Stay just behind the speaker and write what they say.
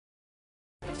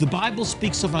The Bible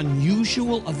speaks of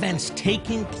unusual events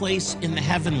taking place in the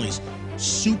heavenlies,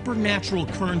 supernatural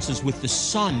occurrences with the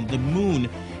sun, the moon,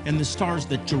 and the stars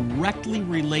that directly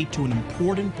relate to an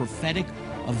important prophetic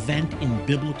event in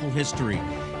biblical history.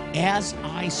 As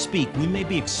I speak, we may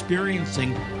be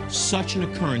experiencing such an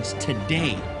occurrence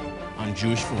today on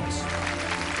Jewish Voice.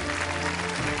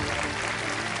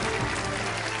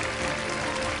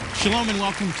 Shalom and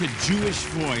welcome to Jewish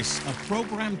Voice, a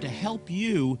program to help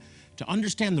you to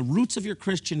understand the roots of your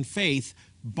Christian faith,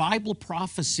 Bible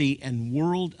prophecy, and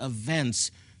world events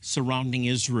surrounding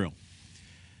Israel.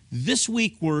 This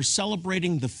week, we're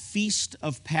celebrating the Feast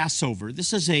of Passover.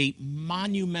 This is a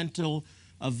monumental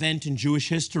event in Jewish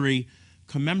history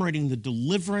commemorating the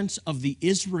deliverance of the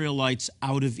Israelites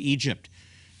out of Egypt.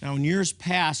 Now, in years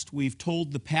past, we've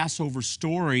told the Passover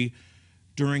story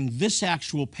during this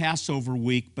actual Passover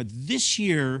week, but this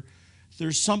year,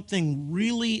 there's something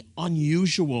really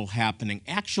unusual happening.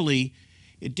 Actually,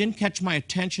 it didn't catch my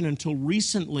attention until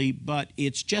recently, but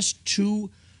it's just too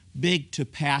big to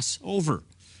pass over.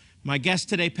 My guest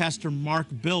today, Pastor Mark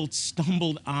Biltz,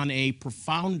 stumbled on a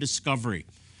profound discovery,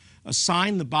 a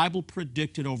sign the Bible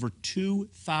predicted over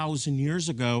 2,000 years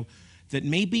ago that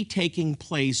may be taking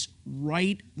place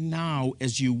right now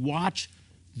as you watch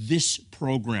this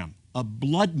program, a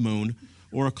blood moon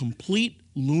or a complete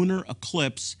lunar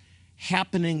eclipse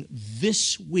happening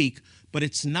this week, but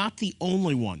it's not the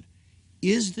only one.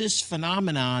 Is this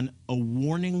phenomenon a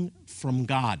warning from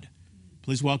God?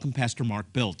 Please welcome Pastor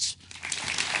Mark Biltz.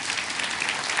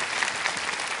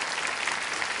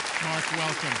 Mark,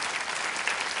 welcome.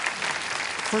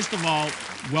 First of all,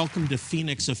 welcome to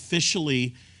Phoenix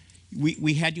officially.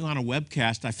 We had you on a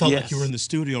webcast. I felt like you were in the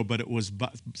studio, but it was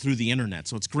through the internet.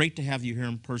 So it's great to have you here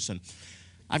in person.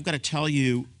 I've got to tell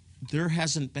you, there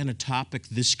hasn't been a topic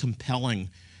this compelling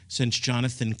since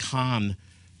Jonathan Cahn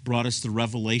brought us the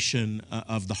revelation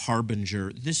of the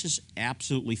Harbinger. This is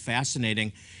absolutely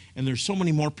fascinating, and there's so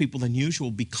many more people than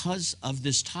usual because of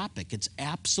this topic. It's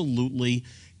absolutely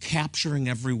capturing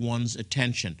everyone's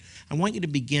attention. I want you to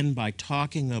begin by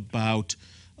talking about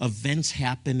events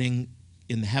happening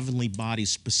in the heavenly bodies,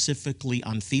 specifically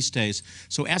on feast days.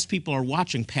 So as people are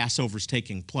watching, Passover's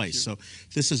taking place. Sure. So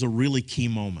this is a really key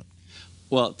moment.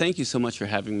 Well, thank you so much for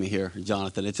having me here,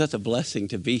 Jonathan. It's such a blessing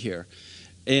to be here.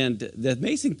 And the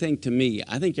amazing thing to me,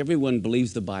 I think everyone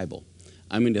believes the Bible.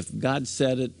 I mean, if God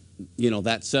said it,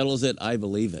 that settles it, I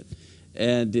believe it.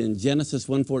 And in Genesis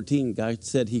 1:14, God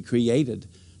said he created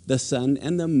the sun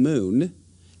and the moon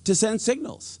to send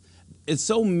signals. It's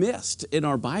so missed in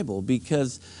our Bible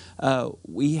because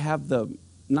we have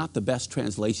not the best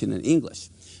translation in English,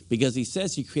 because he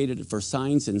says he created it for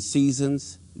signs and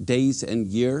seasons, days and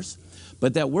years.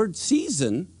 But that word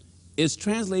season is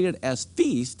translated as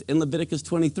feast in Leviticus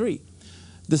 23.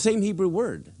 The same Hebrew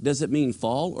word. Does it mean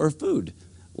fall or food?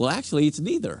 Well, actually, it's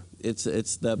neither. It's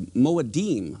the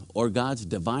Moedim, or God's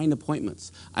divine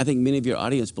appointments. I think many of your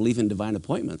audience believe in divine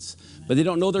appointments, but they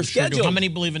don't know their schedule. Sure do. How many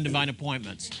believe in divine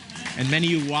appointments? And many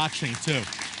of you watching, too.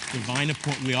 Divine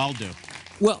appointment, we all do.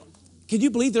 Well, can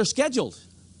you believe they're scheduled?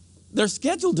 They're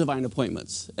scheduled divine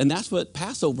appointments, and that's what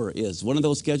Passover is, one of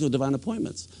those scheduled divine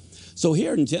appointments. So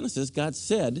here in Genesis, God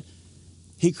said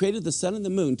he created the sun and the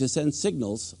moon to send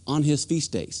signals on his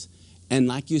feast days. And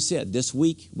like you said, this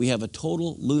week we have a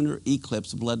total lunar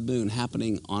eclipse blood moon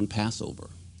happening on Passover.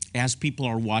 As people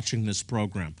are watching this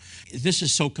program, this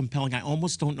is so compelling. I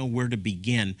almost don't know where to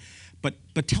begin.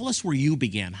 But tell us where you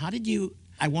began. How did you,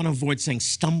 I want to avoid saying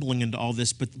stumbling into all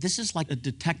this, but this is like a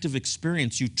detective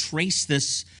experience. You trace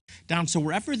this down. So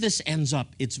wherever this ends up,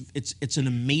 it's an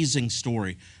amazing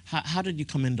story. How did you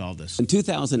come into all this? In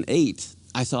 2008,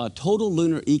 I saw a total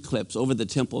lunar eclipse over the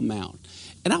Temple Mount.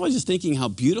 And I was just thinking how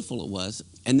beautiful it was.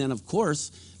 And then, of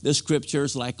course, the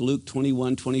scriptures like Luke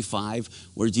 21:25,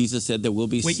 where Jesus said there will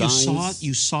be signs. Wait,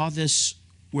 you saw this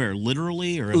where?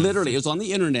 Literally? Or literally. It was on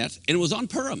the internet, and it was on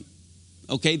Purim.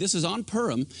 Okay, this is on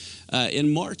Purim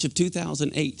in March of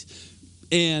 2008.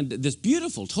 And this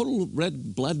beautiful total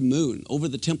red blood moon over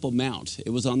the Temple Mount. It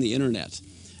was on the internet.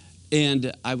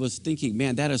 And I was thinking,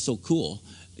 man, that is so cool.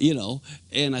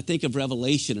 And I think of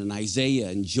Revelation and Isaiah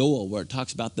and Joel, where it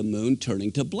talks about the moon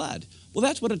turning to blood. Well,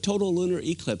 that's what a total lunar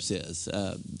eclipse is,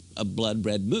 a blood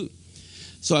red moon.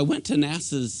 So I went to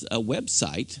NASA's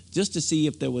website just to see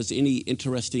if there was any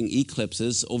interesting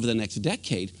eclipses over the next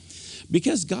decade.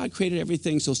 Because God created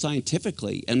everything so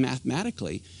scientifically and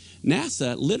mathematically,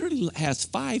 NASA literally has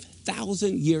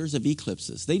 5,000 years of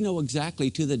eclipses. They know exactly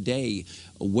to the day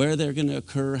where they're going to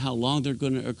occur, how long they're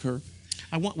going to occur.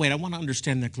 I want to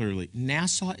understand that clearly.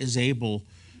 NASA is able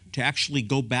to actually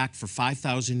go back for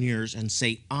 5,000 years and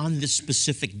say on this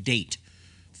specific date,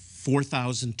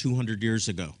 4,200 years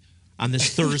ago, on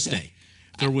this Thursday,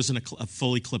 there was a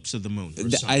full eclipse of the moon.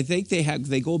 I think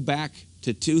they go back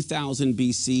to 2000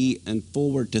 BC and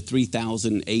forward to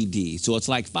 3000 AD. So it's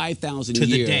like 5,000 years. To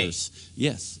the day.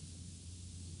 Yes.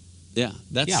 Yeah.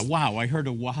 Wow. I heard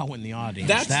a wow in the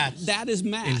audience. That is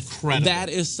math. Incredible. That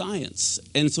is science.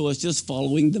 And so it's just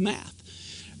following the math.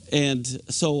 And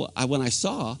so when I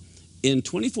saw in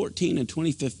 2014 and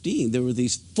 2015, there were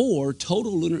these 4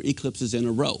 total lunar eclipses in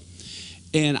a row.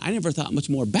 And I never thought much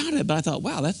more about it, but I thought,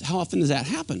 wow, how often does that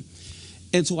happen?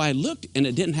 And so I looked, and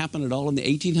it didn't happen at all in the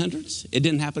 1800s. It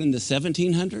didn't happen in the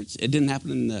 1700s. It didn't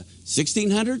happen in the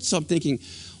 1600s. So I'm thinking,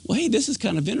 well, hey, this is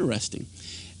kind of interesting.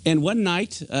 And one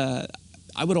night, I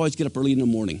would always get up early in the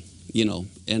morning,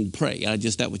 and pray. I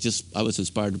was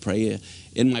inspired to pray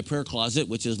in my prayer closet,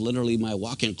 which is literally my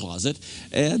walk-in closet.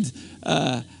 And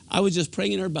I was just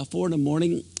praying in there about 4 in the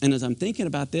morning. And as I'm thinking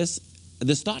about this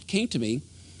thought came to me,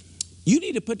 you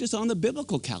need to put this on the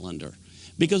biblical calendar.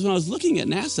 Because when I was looking at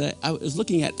NASA, I was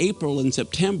looking at April and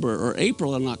September or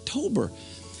April and October.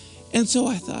 And so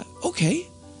I thought, okay.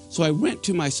 So I went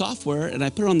to my software and I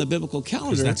put it on the biblical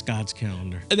calendar. Because that's God's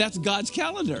calendar. And that's God's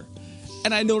calendar.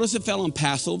 And I noticed it fell on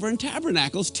Passover and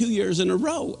Tabernacles 2 years in a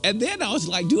row. And then I was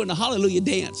like doing a hallelujah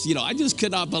dance. I just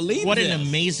could not believe What this. an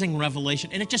amazing revelation.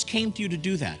 And it just came to you to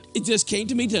do that. It just came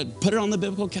to me to put it on the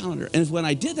biblical calendar. And when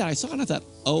I did that, I saw it and I thought,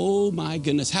 oh my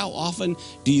goodness, how often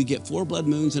do you get 4 blood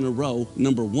moons in a row,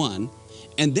 number one?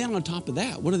 And then on top of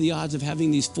that, what are the odds of having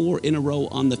these 4 in a row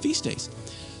on the feast days?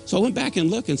 So I went back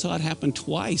and looked and saw it happen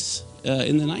twice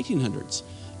in the 1900s.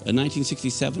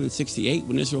 1967 and 68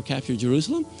 when Israel captured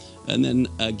Jerusalem. And then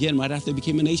again, right after they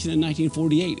became a nation in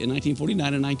 1948, in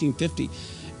 1949 and 1950.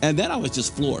 And then I was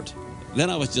just floored.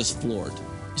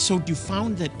 So you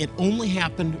found that it only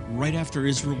happened right after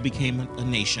Israel became a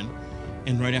nation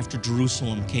and right after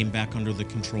Jerusalem came back under the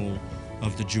control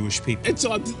of the Jewish people. And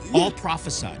so all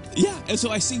prophesied. Yeah, and so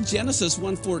I see Genesis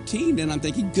 1:14 and I'm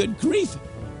thinking, good grief.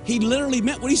 He literally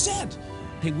meant what he said.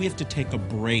 Hey, we have to take a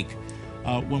break.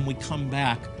 When we come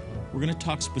back, we're going to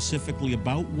talk specifically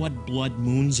about what blood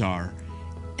moons are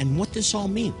and what this all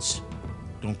means.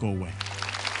 Don't go away.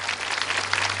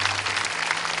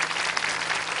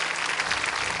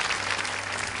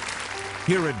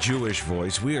 Here at Jewish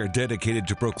Voice, we are dedicated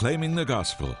to proclaiming the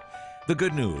gospel, the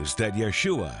good news that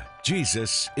Yeshua,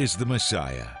 Jesus, is the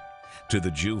Messiah, to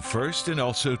the Jew first and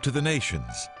also to the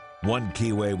nations. One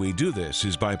key way we do this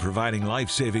is by providing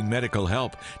life-saving medical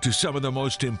help to some of the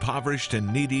most impoverished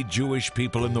and needy Jewish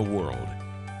people in the world.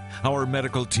 Our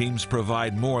medical teams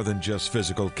provide more than just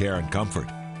physical care and comfort.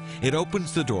 It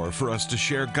opens the door for us to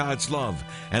share God's love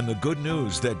and the good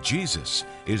news that Jesus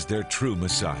is their true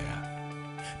Messiah.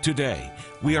 Today,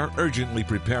 we are urgently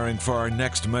preparing for our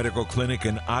next medical clinic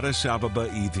in Addis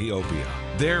Ababa, Ethiopia.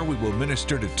 There we will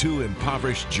minister to 2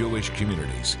 impoverished Jewish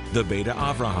communities, the Beta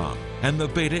Avraham and the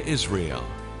Beta Israel.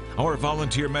 Our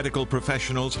volunteer medical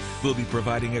professionals will be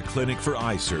providing a clinic for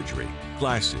eye surgery,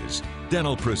 glasses,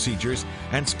 dental procedures,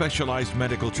 and specialized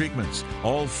medical treatments,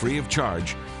 all free of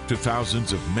charge, to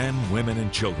thousands of men, women,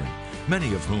 and children,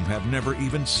 many of whom have never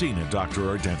even seen a doctor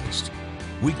or dentist.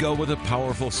 We go with a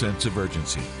powerful sense of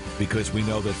urgency because we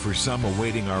know that for some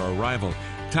awaiting our arrival,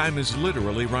 time is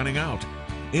literally running out.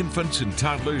 Infants and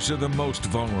toddlers are the most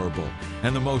vulnerable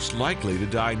and the most likely to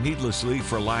die needlessly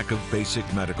for lack of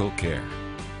basic medical care.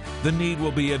 The need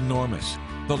will be enormous,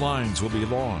 the lines will be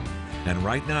long, and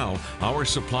right now, our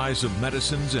supplies of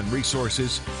medicines and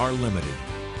resources are limited.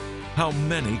 How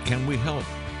many can we help?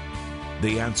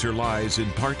 The answer lies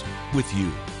in part with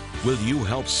you. Will you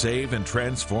help save and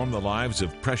transform the lives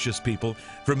of precious people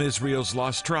from Israel's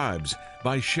lost tribes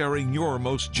by sharing your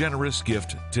most generous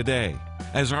gift today?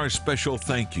 As our special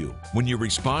thank you, when you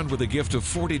respond with a gift of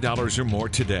 $40 or more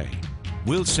today,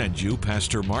 we'll send you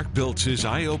Pastor Mark Biltz's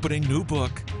eye-opening new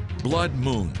book, Blood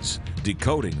Moons,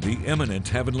 Decoding the Imminent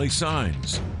Heavenly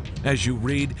Signs. As you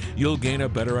read, you'll gain a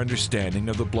better understanding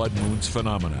of the blood moons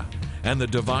phenomena and the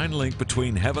divine link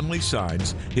between heavenly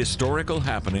signs, historical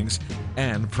happenings,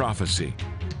 and prophecy.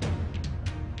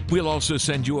 We'll also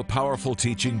send you a powerful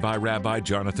teaching by Rabbi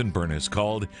Jonathan Bernis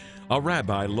called A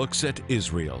Rabbi Looks at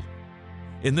Israel.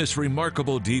 In this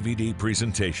remarkable DVD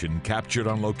presentation captured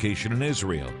on location in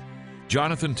Israel,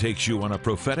 Jonathan takes you on a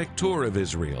prophetic tour of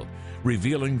Israel,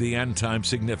 revealing the end-time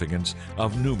significance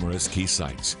of numerous key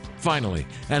sites. Finally,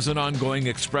 as an ongoing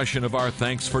expression of our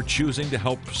thanks for choosing to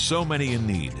help so many in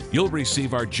need, you'll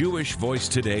receive our Jewish Voice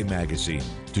Today magazine.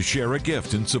 To share a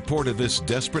gift in support of this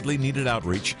desperately needed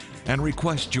outreach and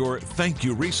request your thank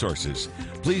you resources,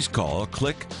 please call,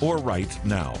 click, or write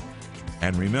now.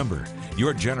 And remember,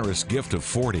 Your generous gift of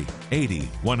 $40, $80,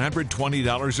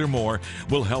 $120 or more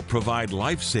will help provide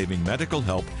life-saving medical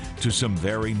help to some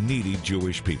very needy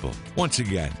Jewish people. Once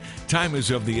again, time is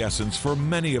of the essence for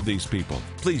many of these people.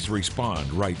 Please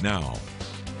respond right now.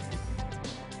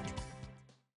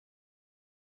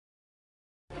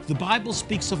 The Bible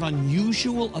speaks of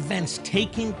unusual events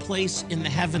taking place in the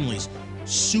heavenlies,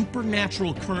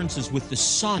 supernatural occurrences with the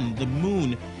sun, the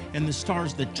moon, and the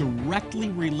stars that directly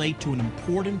relate to an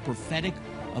important prophetic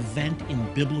event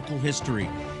in biblical history.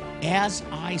 As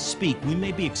I speak, we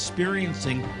may be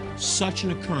experiencing such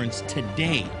an occurrence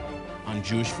today on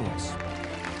Jewish Voice.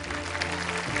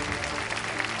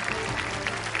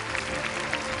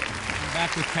 I'm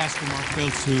back with Pastor Mark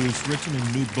Phillips, who's written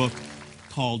a new book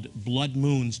called Blood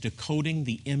Moons, Decoding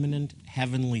the Imminent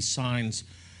Heavenly Signs.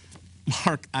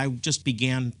 Mark, I just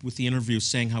began with the interview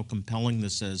saying how compelling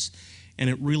this is, and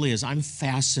it really is. I'm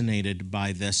fascinated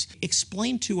by this.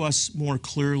 Explain to us more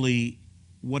clearly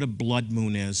what a blood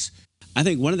moon is. I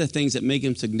think one of the things that make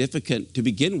him significant to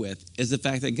begin with is the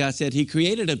fact that God said he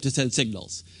created him to send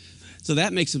signals. So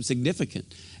that makes him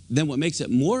significant. Then what makes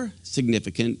it more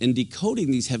significant in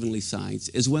decoding these heavenly signs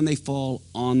is when they fall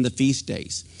on the feast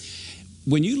days.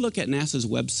 When you look at NASA's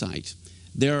website,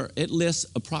 it lists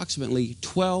approximately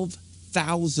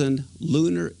 12,000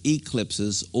 lunar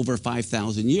eclipses over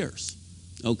 5,000 years.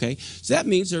 Okay, so that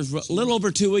means there's a little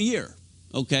over 2 a year.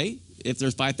 Okay, if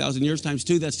there's 5,000 years times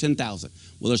 2, that's 10,000.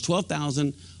 Well, there's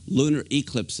 12,000 lunar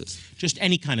eclipses. Just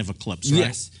any kind of eclipse, right?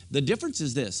 Yes. The difference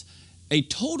is this. A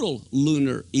total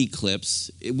lunar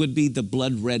eclipse, it would be the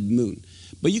blood red moon.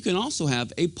 But you can also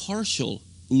have a partial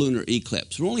lunar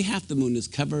eclipse, where only half the moon is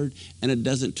covered and it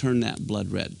doesn't turn that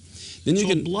blood red. Then you so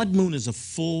can, a blood moon is a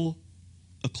full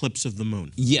eclipse of the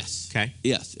moon? Yes. Okay.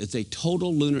 Yes, it's a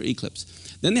total lunar eclipse.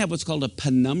 Then they have what's called a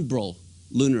penumbral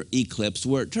lunar eclipse,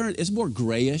 where it's more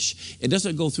grayish. It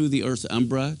doesn't go through the Earth's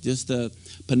umbra, just the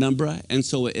penumbra, and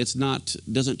so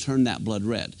doesn't turn that blood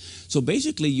red. So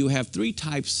basically, you have 3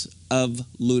 types of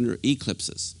lunar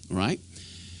eclipses, right?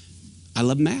 I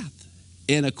love math.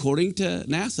 And according to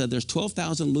NASA, there's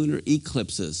 12,000 lunar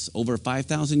eclipses over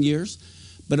 5,000 years,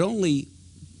 but only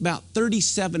about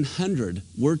 3,700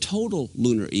 were total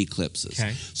lunar eclipses.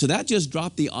 Okay. So that just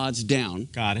dropped the odds down.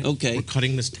 Got it. Okay. We're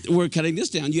cutting this down. We're cutting this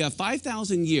down. You have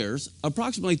 5,000 years,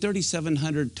 approximately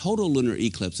 3,700 total lunar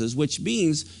eclipses, which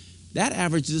means that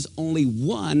averages only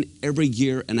 1 every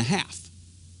year and a half.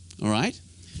 All right?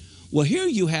 Well, here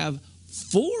you have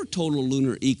 4 total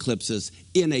lunar eclipses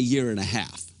in a year and a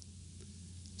half.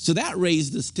 So that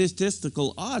raised the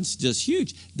statistical odds just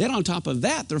huge. Then on top of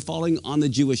that, they're falling on the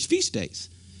Jewish feast days.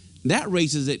 That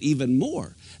raises it even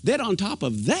more. Then on top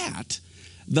of that,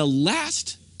 the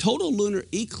last total lunar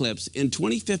eclipse in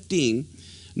 2015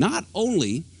 not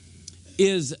only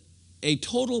is a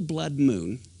total blood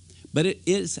moon, but it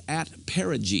is at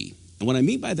perigee. And what I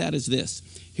mean by that is this.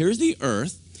 Here's the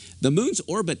Earth. The moon's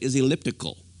orbit is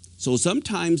elliptical. So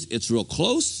sometimes it's real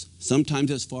close, sometimes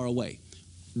it's far away.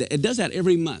 It does that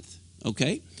every month,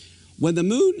 okay? When the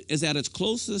moon is at its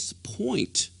closest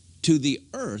point to the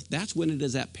Earth, that's when it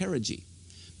is at perigee.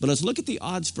 But let's look at the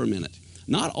odds for a minute.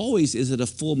 Not always is it a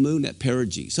full moon at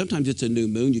perigee. Sometimes it's a new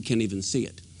moon, you can't even see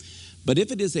it. But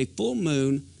if it is a full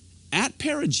moon at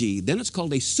perigee, then it's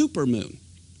called a supermoon.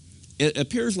 It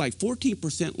appears like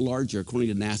 14% larger according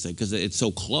to NASA because it's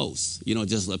so close, it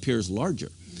just appears larger.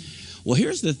 Well,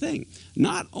 here's the thing.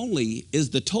 Not only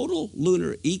is the total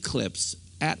lunar eclipse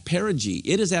at perigee,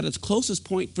 it is at its closest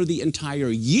point for the entire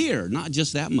year, not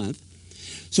just that month.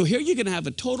 So here you're going to have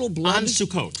a total blood... On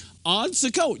Sukkot. On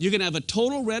Sukkot. You're going to have a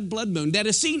total red blood moon that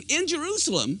is seen in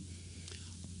Jerusalem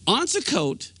on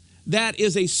Sukkot. That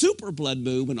is a super blood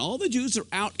moon. When all the Jews are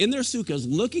out in their sukkahs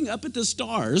looking up at the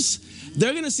stars,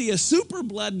 they're going to see a super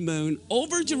blood moon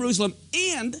over Jerusalem,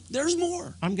 and there's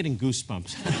more. I'm getting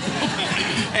goosebumps.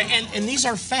 and these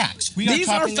are facts. We are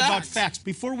talking about facts.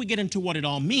 Before we get into what it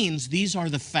all means, these are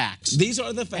the facts. These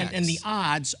are the facts. And the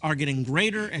odds are getting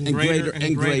greater and greater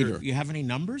and greater. You have any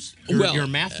numbers? You're a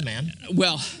math man.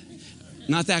 Well,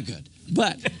 not that good.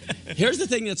 But here's the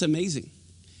thing that's amazing.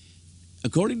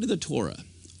 According to the Torah,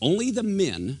 only the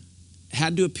men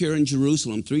had to appear in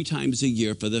Jerusalem 3 times a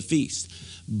year for the feast.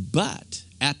 But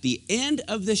at the end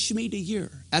of the Shemitah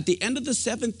year, at the end of the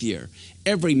 7th year,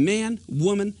 every man,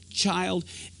 woman, child,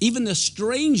 even the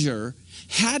stranger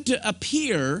had to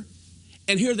appear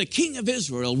and hear the king of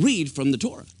Israel read from the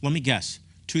Torah. Let me guess,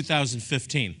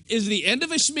 2015. Is the end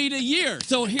of a Shemitah year.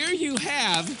 So here you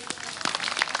have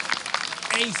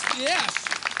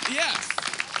yes.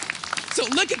 So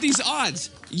look at these odds.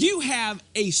 You have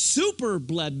a super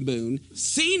blood moon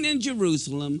seen in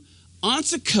Jerusalem on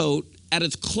Sukkot at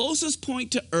its closest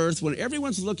point to earth when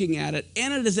everyone's looking at it,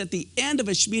 and it is at the end of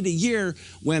a Shemitah year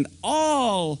when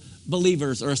all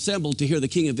believers are assembled to hear the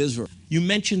King of Israel. You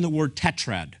mentioned the word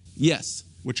tetrad, Yes,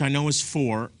 which I know is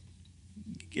 4.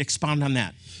 Expound on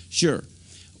that. sure.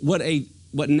 What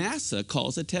NASA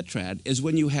calls a tetrad is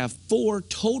when you have 4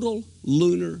 total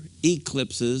lunar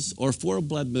eclipses or 4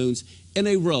 blood moons in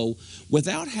a row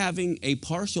without having a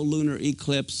partial lunar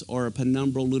eclipse or a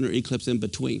penumbral lunar eclipse in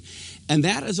between. And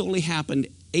that has only happened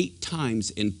 8 times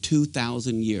in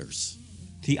 2,000 years.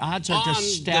 The odds are On just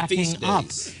the stacking feast up.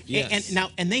 days. Yes.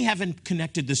 And they haven't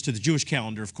connected this to the Jewish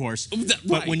calendar, of course. But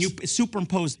Right. when you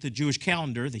superimpose the Jewish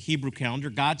calendar, the Hebrew calendar,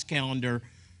 God's calendar,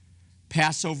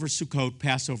 Passover,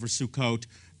 Sukkot,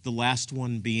 the last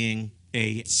one being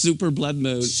a Super blood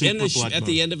moon at moon.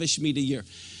 the end of a Shemitah year.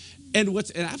 And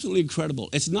what's absolutely incredible,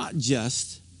 it's not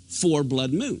just 4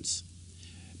 blood moons.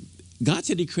 God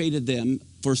said he created them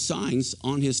for signs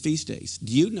on his feast days.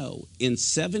 Do you know, in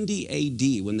 70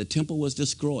 AD, when the temple was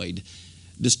destroyed,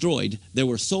 there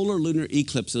were solar lunar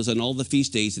eclipses on all the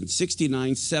feast days in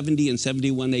 69, 70, and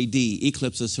 71 AD,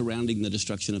 eclipses surrounding the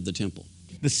destruction of the temple.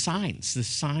 The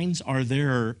signs are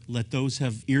there. Let those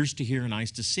have ears to hear and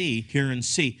eyes to see, hear and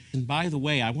see. And by the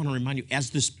way, I want to remind you, as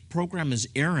this program is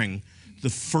airing, the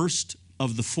first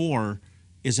of the 4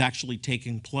 is actually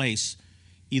taking place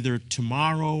either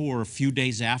tomorrow or a few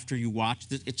days after you watch.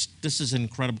 This is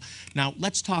incredible. Now,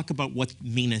 let's talk about what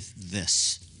meaneth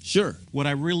this. Sure. What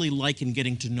I really like in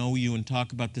getting to know you and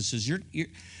talk about this is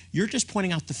you're just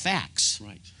pointing out the facts.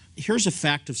 Right. Here's a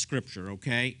fact of Scripture,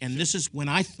 okay? And this is when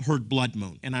I heard blood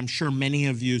moon, and I'm sure many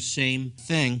of you, same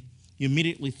thing, you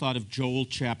immediately thought of Joel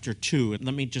chapter 2.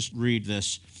 Let me just read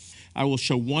this. I will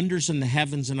show wonders in the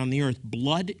heavens and on the earth,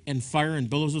 blood and fire and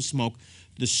billows of smoke.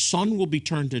 The sun will be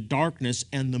turned to darkness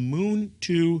and the moon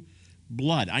to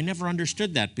blood. I never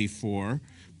understood that before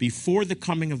the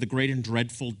coming of the great and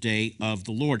dreadful day of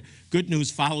the Lord. Good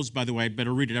news follows, by the way. I'd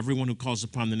better read it. Everyone who calls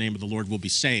upon the name of the Lord will be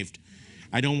saved.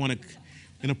 I don't want to,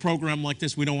 in a program like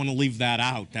this, we don't want to leave that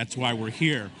out. That's why we're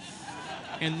here.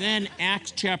 And then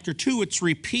Acts chapter 2, it's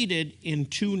repeated in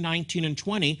 2:19 and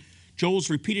 20. Joel's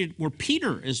repeated where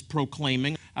Peter is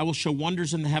proclaiming, I will show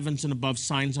wonders in the heavens and above,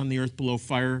 signs on the earth below,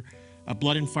 fire,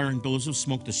 blood and fire and billows of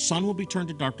smoke. The sun will be turned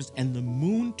to darkness and the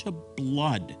moon to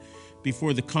blood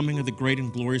before the coming of the great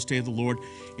and glorious day of the Lord.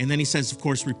 And then he says, of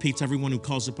course, repeats, everyone who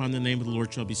calls upon the name of the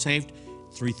Lord shall be saved.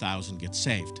 3,000 get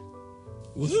saved.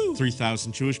 Woohoo!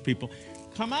 3,000 Jewish people.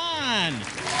 Come on!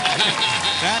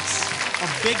 That's a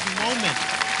big moment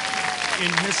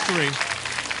in history.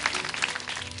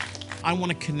 I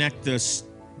want to connect this,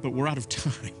 but we're out of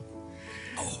time.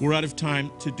 We're out of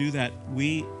time to do that.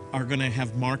 We are going to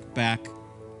have Mark back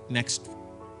next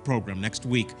program, next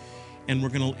week, and we're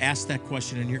going to ask that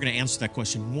question, and you're going to answer that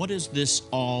question. What does this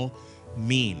all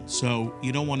mean? So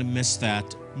you don't want to miss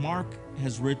that. Mark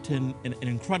has written an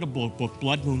incredible book,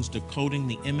 Blood Moons, Decoding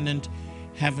the Imminent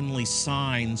Heavenly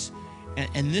Signs,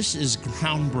 and this is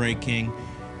groundbreaking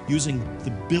using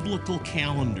the biblical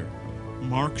calendar.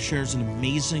 Mark shares an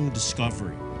amazing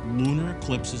discovery, lunar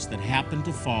eclipses that happen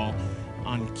to fall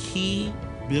on key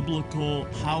biblical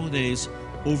holidays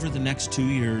over the next 2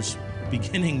 years,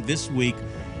 beginning this week.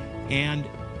 And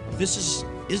this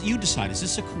is you decide, is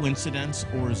this a coincidence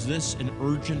or is this an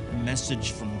urgent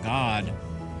message from God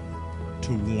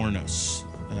to warn us?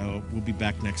 We'll be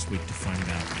back next week to find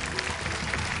out.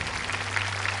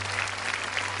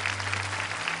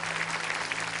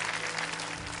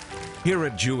 Here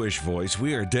at Jewish Voice,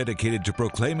 we are dedicated to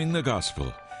proclaiming the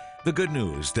gospel, the good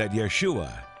news that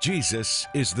Yeshua, Jesus,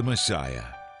 is the Messiah,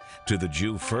 to the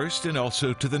Jew first and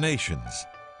also to the nations.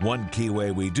 One key way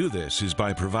we do this is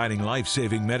by providing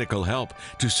life-saving medical help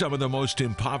to some of the most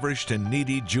impoverished and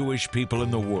needy Jewish people in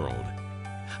the world.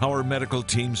 Our medical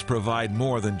teams provide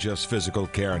more than just physical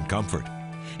care and comfort.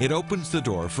 It opens the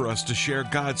door for us to share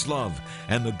God's love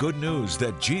and the good news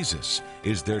that Jesus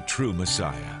is their true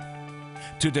Messiah.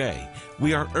 Today,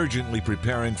 we are urgently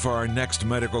preparing for our next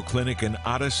medical clinic in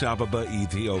Addis Ababa,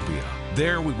 Ethiopia.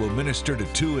 There we will minister to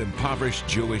 2 impoverished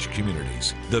Jewish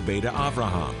communities, the Beta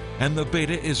Avraham and the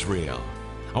Beta Israel.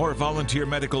 Our volunteer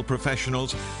medical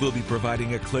professionals will be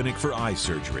providing a clinic for eye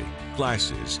surgery,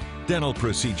 glasses, dental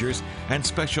procedures, and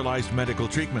specialized medical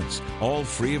treatments, all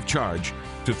free of charge,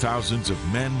 to thousands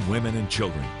of men, women, and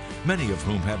children, many of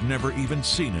whom have never even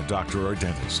seen a doctor or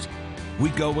dentist. We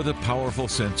go with a powerful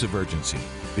sense of urgency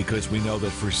because we know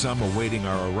that for some awaiting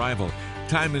our arrival,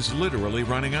 time is literally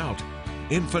running out.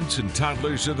 Infants and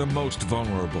toddlers are the most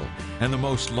vulnerable and the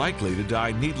most likely to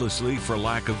die needlessly for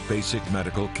lack of basic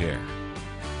medical care.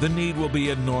 The need will be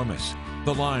enormous.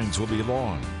 The lines will be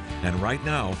long. And right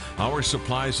now, our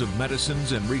supplies of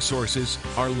medicines and resources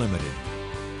are limited.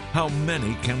 How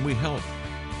many can we help?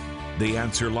 The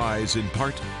answer lies in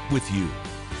part with you.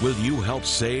 Will you help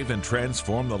save and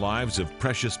transform the lives of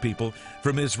precious people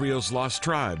from Israel's lost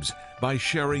tribes by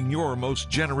sharing your most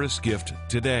generous gift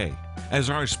today? As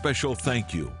our special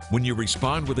thank you, when you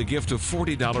respond with a gift of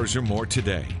 $40 or more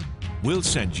today, we'll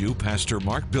send you Pastor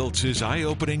Mark Biltz's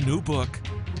eye-opening new book,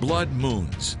 Blood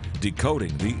Moons,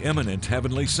 Decoding the Imminent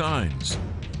Heavenly Signs.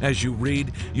 As you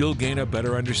read, you'll gain a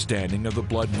better understanding of the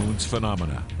blood moons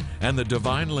phenomena and the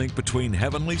divine link between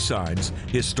heavenly signs,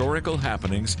 historical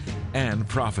happenings, and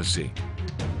prophecy.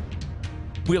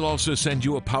 We'll also send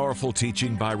you a powerful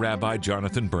teaching by Rabbi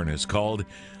Jonathan Bernis called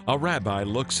A Rabbi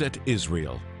Looks at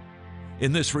Israel.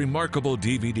 In this remarkable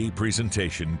DVD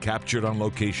presentation captured on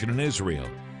location in Israel,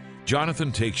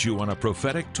 Jonathan takes you on a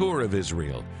prophetic tour of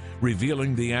Israel,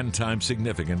 revealing the end-time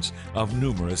significance of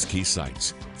numerous key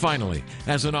sites. Finally,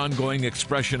 as an ongoing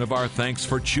expression of our thanks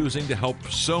for choosing to help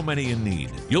so many in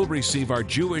need, you'll receive our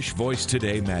Jewish Voice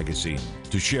Today magazine.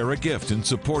 To share a gift in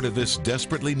support of this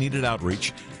desperately needed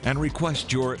outreach and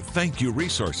request your thank you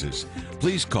resources,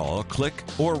 please call, click,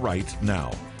 or write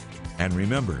now. And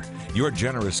remember, your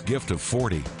generous gift of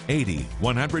 $40, $80,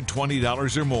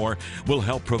 $120 or more will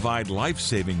help provide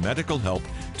life-saving medical help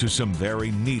to some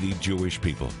very needy Jewish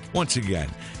people. Once again,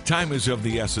 time is of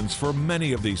the essence for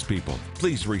many of these people.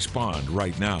 Please respond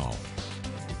right now.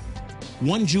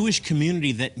 One Jewish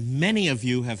community that many of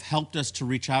you have helped us to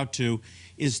reach out to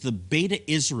is the Beta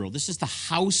Israel. This is the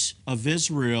House of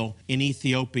Israel in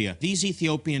Ethiopia. These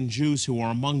Ethiopian Jews, who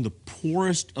are among the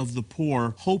poorest of the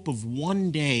poor, hope of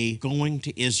one day going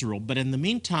to Israel. But in the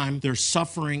meantime, they're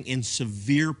suffering in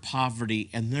severe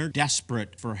poverty and they're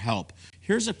desperate for help.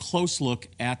 Here's a close look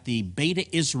at the Beta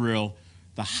Israel,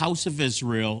 the House of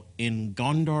Israel in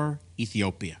Gondar,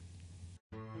 Ethiopia.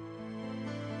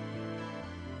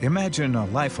 Imagine a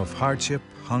life of hardship,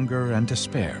 hunger, and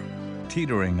despair,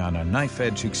 teetering on a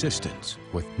knife-edge existence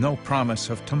with no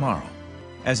promise of tomorrow.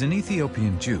 As an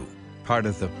Ethiopian Jew, part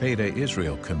of the Beta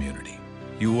Israel community,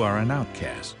 you are an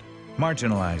outcast,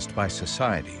 marginalized by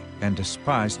society and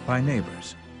despised by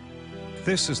neighbors.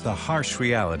 This is the harsh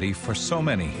reality for so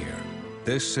many here.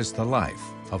 This is the life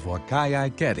of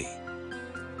Wagayi Getty.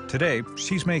 Today,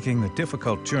 she's making the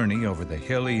difficult journey over the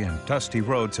hilly and dusty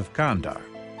roads of Gondar,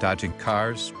 dodging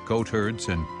cars, goat herds,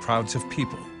 and crowds of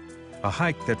people. A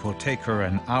hike that will take her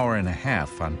an hour and a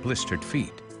half on blistered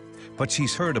feet. But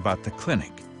she's heard about the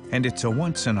clinic, and it's a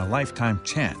once-in-a-lifetime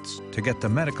chance to get the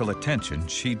medical attention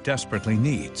she desperately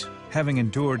needs, having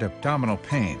endured abdominal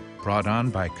pain brought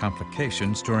on by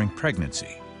complications during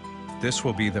pregnancy. This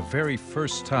will be the very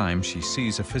first time she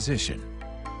sees a physician.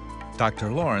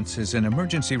 Dr. Lawrence is an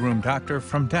emergency room doctor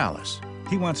from Dallas.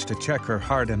 He wants to check her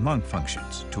heart and lung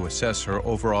functions to assess her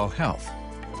overall health.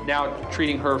 Now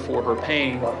treating her for her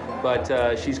pain, but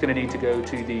she's going to need to go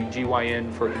to the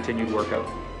GYN for a continued workup.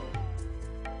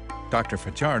 Dr.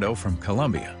 Fajardo from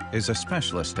Columbia is a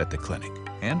specialist at the clinic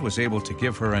and was able to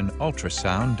give her an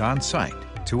ultrasound on site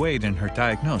to aid in her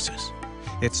diagnosis.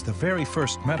 It's the very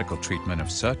first medical treatment of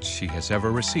such she has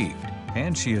ever received,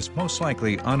 and she is most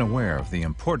likely unaware of the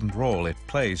important role it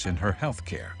plays in her health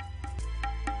care.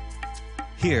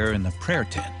 Here in the prayer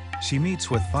tent, she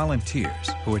meets with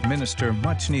volunteers who administer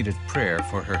much-needed prayer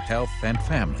for her health and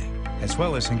family, as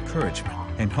well as encouragement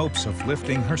in hopes of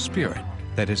lifting her spirit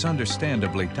that is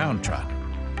understandably downtrodden,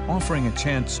 offering a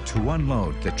chance to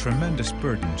unload the tremendous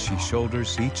burden she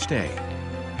shoulders each day.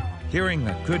 Hearing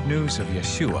the good news of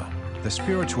Yeshua, the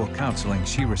spiritual counseling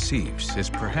she receives is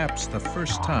perhaps the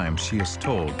first time she is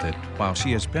told that while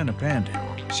she has been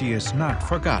abandoned, she is not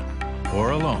forgotten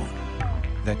or alone,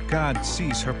 that God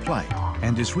sees her plight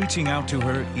and is reaching out to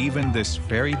her even this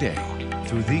very day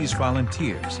through these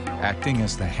volunteers acting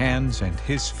as the hands and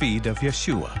his feet of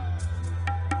Yeshua.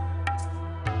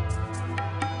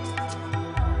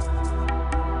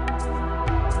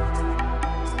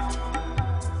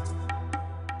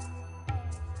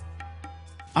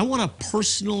 I want to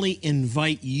personally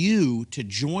invite you to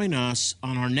join us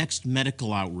on our next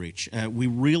medical outreach. We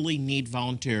really need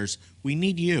volunteers. We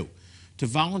need you. To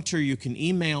volunteer, you can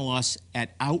email us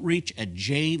at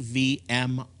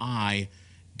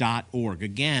outreach@jvmi.org.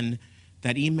 Again,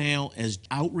 that email is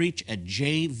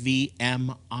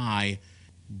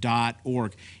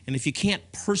outreach@jvmi.org. And if you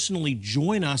can't personally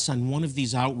join us on one of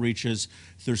these outreaches,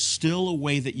 there's still a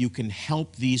way that you can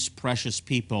help these precious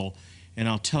people. And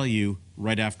I'll tell you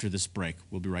right after this break.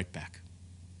 We'll be right back.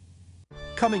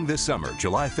 Coming this summer,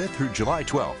 July 5th through July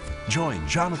 12th, join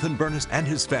Jonathan Bernis and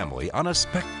his family on a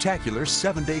spectacular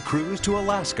 7-day cruise to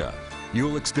Alaska.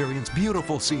 You'll experience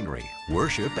beautiful scenery,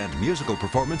 worship, and musical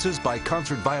performances by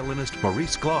concert violinist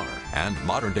Maurice Sklar and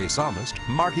modern-day psalmist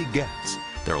Marty Goetz.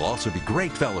 There'll also be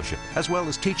great fellowship, as well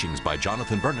as teachings by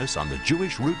Jonathan Bernis on the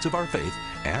Jewish roots of our faith,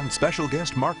 and special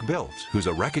guest Mark Biltz, who's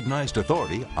a recognized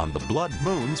authority on the blood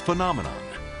moons phenomenon.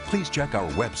 Please check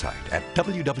our website at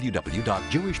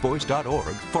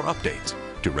www.jewishvoice.org for updates.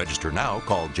 To register now,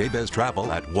 call Jabez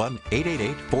Travel at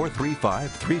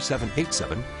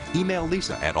 1-888-435-3787, email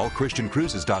Lisa at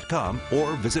allchristiancruises.com,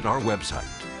 or visit our website.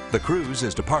 The cruise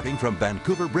is departing from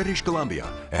Vancouver, British Columbia,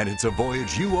 and it's a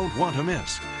voyage you won't want to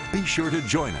miss. Be sure to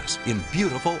join us in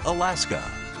beautiful Alaska.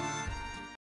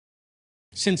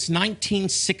 Since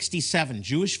 1967,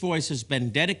 Jewish Voice has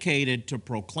been dedicated to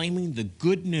proclaiming the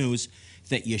good news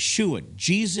that Yeshua,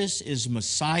 Jesus, is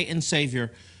Messiah and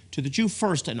Savior to the Jew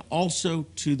first and also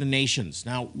to the nations.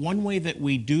 Now, one way that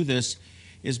we do this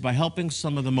is by helping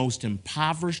some of the most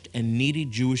impoverished and needy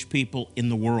Jewish people in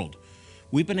the world.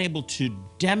 We've been able to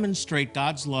demonstrate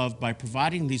God's love by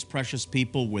providing these precious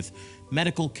people with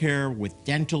medical care, with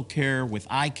dental care, with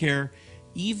eye care,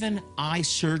 even eye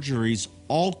surgeries,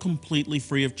 all completely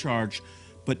free of charge.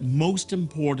 But most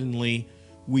importantly,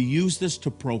 we use this to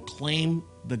proclaim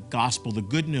the gospel, the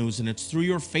good news, and it's through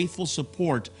your faithful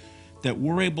support that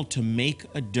we're able to make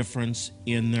a difference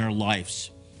in their lives.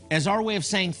 As our way of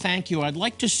saying thank you, I'd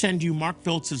like to send you Mark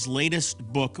Biltz's latest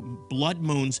book, Blood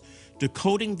Moons,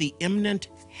 Decoding the Imminent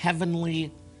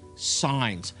Heavenly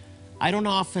Signs. I don't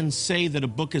often say that a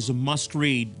book is a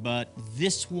must-read, but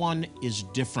this one is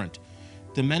different.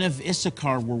 The men of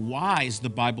Issachar were wise, the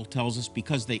Bible tells us,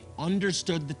 because they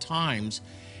understood the times.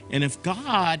 And if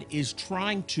God is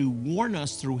trying to warn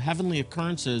us through heavenly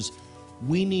occurrences,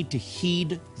 we need to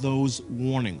heed those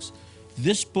warnings.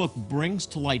 This book brings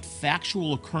to light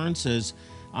factual occurrences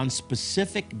on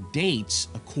specific dates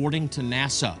according to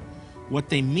NASA. What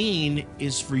they mean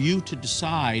is for you to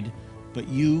decide, but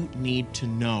you need to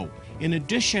know. In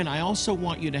addition, I also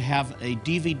want you to have a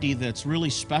DVD that's really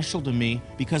special to me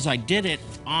because I did it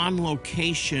on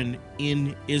location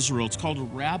in Israel. It's called A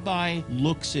Rabbi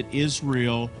Looks at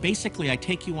Israel. Basically, I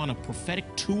take you on a prophetic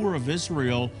tour of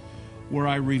Israel where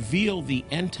I reveal the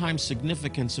end-time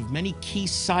significance of many key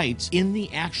sites in the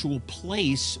actual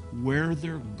place where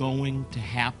they're going to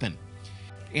happen.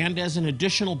 And as an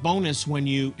additional bonus, when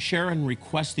you share and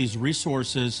request these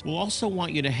resources, we'll also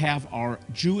want you to have our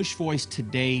Jewish Voice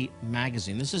Today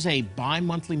magazine. This is a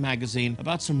bi-monthly magazine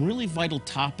about some really vital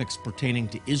topics pertaining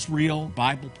to Israel,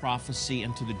 Bible prophecy,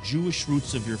 and to the Jewish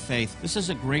roots of your faith. This is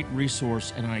a great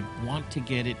resource, and I want to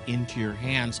get it into your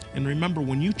hands. And remember,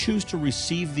 when you choose to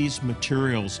receive these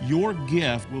materials, your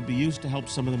gift will be used to help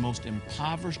some of the most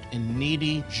impoverished and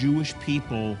needy Jewish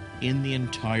people in the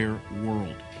entire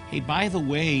world. Hey, by the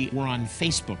way, we're on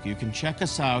Facebook. You can check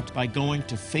us out by going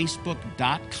to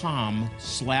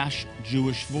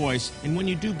facebook.com/Jewish Voice. And when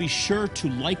you do, be sure to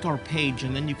like our page,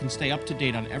 and then you can stay up to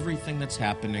date on everything that's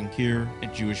happening here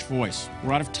at Jewish Voice.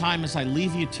 We're out of time. As I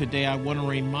leave you today, I want to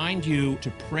remind you to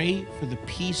pray for the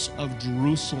peace of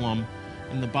Jerusalem.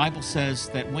 And the Bible says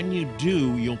that when you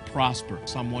do, you'll prosper.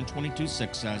 Psalm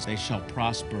 122:6 says, "They shall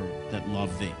prosper that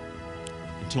love thee."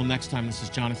 Until next time, this is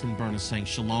Jonathan Bernis saying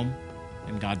shalom,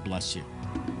 and God bless you.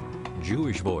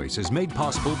 Jewish Voice is made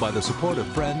possible by the support of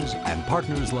friends and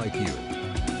partners like you.